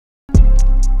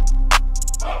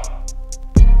Okay,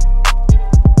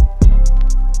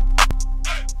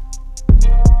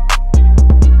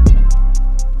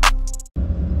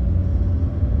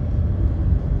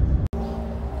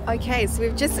 so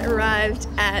we've just arrived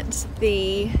at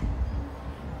the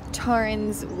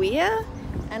Torrens Weir,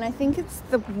 and I think it's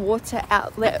the water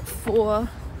outlet for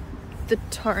the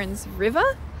Torrens River.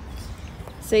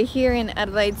 So here in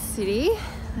Adelaide City,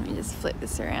 let me just flip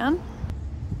this around.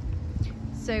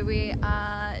 So we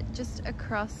are just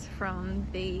across from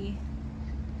the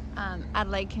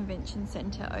Adelaide Convention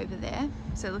Centre over there.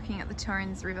 So looking at the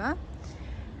Torrens River,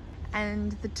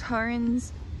 and the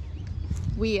Torrens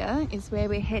Weir is where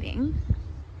we're heading,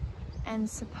 and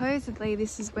supposedly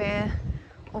this is where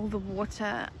all the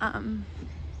water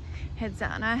heads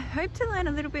out, and I hope to learn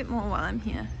a little bit more while I'm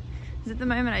here, because at the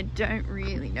moment I don't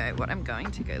really know what I'm going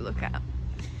to go look at.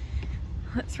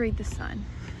 Let's read the sign.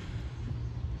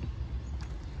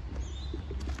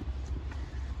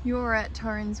 You're at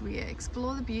Torrens Weir.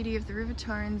 Explore the beauty of the River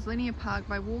Torrens Linear Park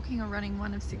by walking or running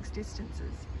one of 6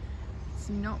 distances. It's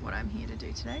not what I'm here to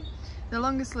do today. The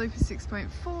longest loop is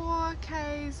 6.4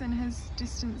 k's and has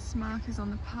distance markers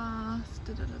on the path.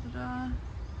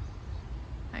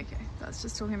 Okay, that's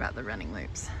just talking about the running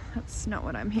loops. That's not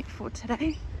what I'm here for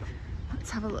today.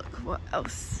 Let's have a look what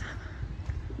else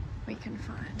we can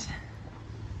find.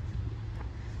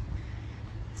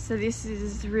 So this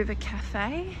is River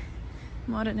Cafe,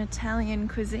 modern Italian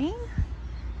cuisine.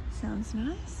 Sounds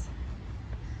nice.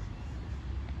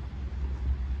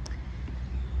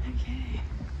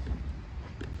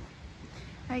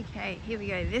 Okay, here we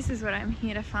go. This is what I'm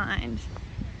here to find.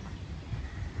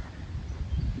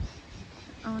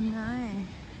 Oh no.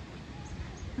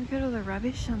 Look at all the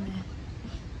rubbish on there.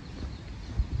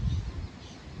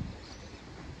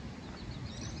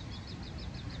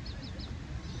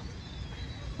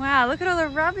 Wow, look at all the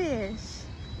rubbish.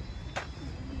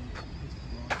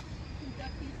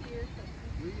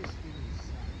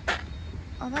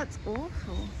 Oh, that's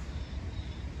awful.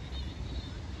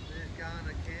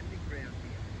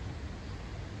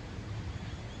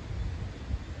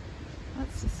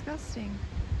 That's disgusting.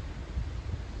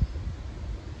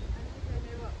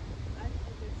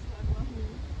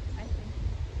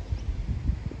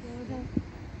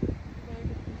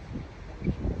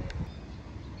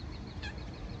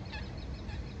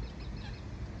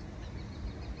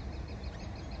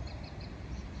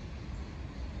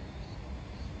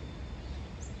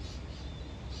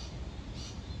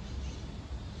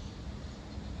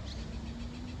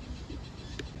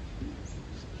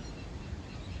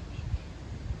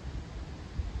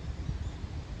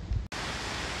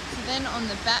 Then on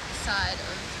the back side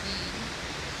of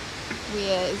the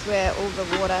weir is where all the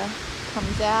water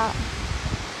comes out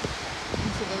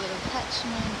into the little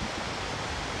catchment,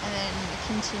 and then it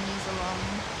continues along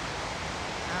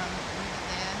over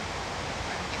there,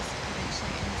 where I guess it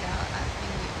eventually ends out at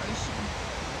the ocean.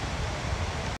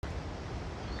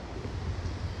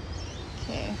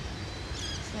 Okay,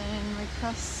 so then we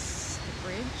cross the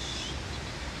bridge.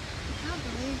 I can't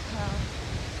believe how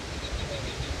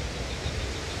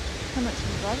much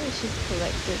rubbish is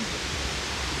collected.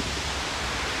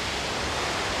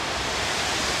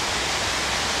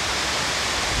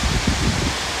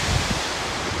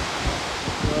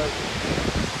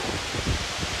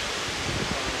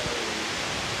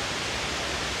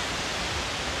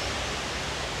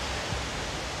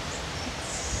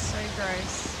 It's so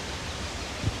gross.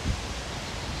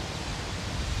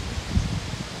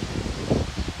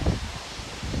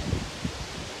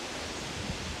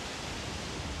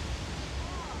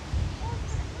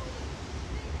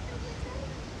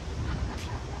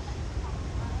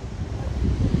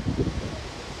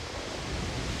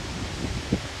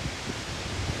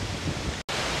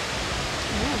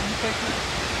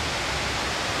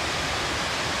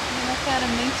 Out a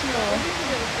meteor.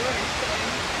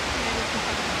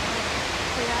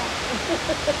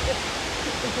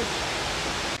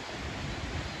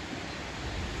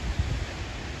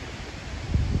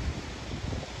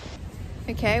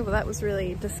 Okay, well that was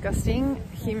really disgusting.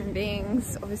 Human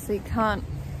beings obviously can't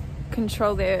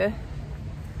control where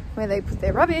they put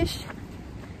their rubbish.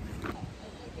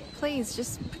 Please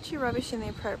just put your rubbish in the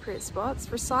appropriate spots.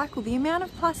 Recycle. The amount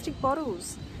of plastic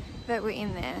bottles that were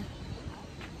in there.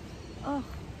 Oh.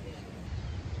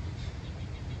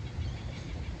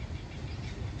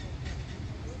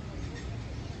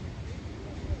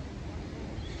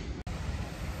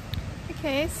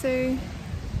 Okay, so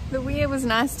the weir was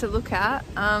nice to look at.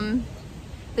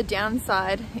 The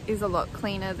downside is a lot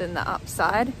cleaner than the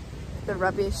upside. The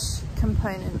rubbish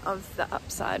component of the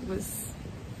upside was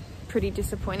pretty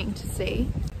disappointing to see.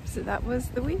 So that was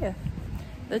the weir.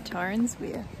 the Torrens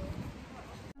Weir.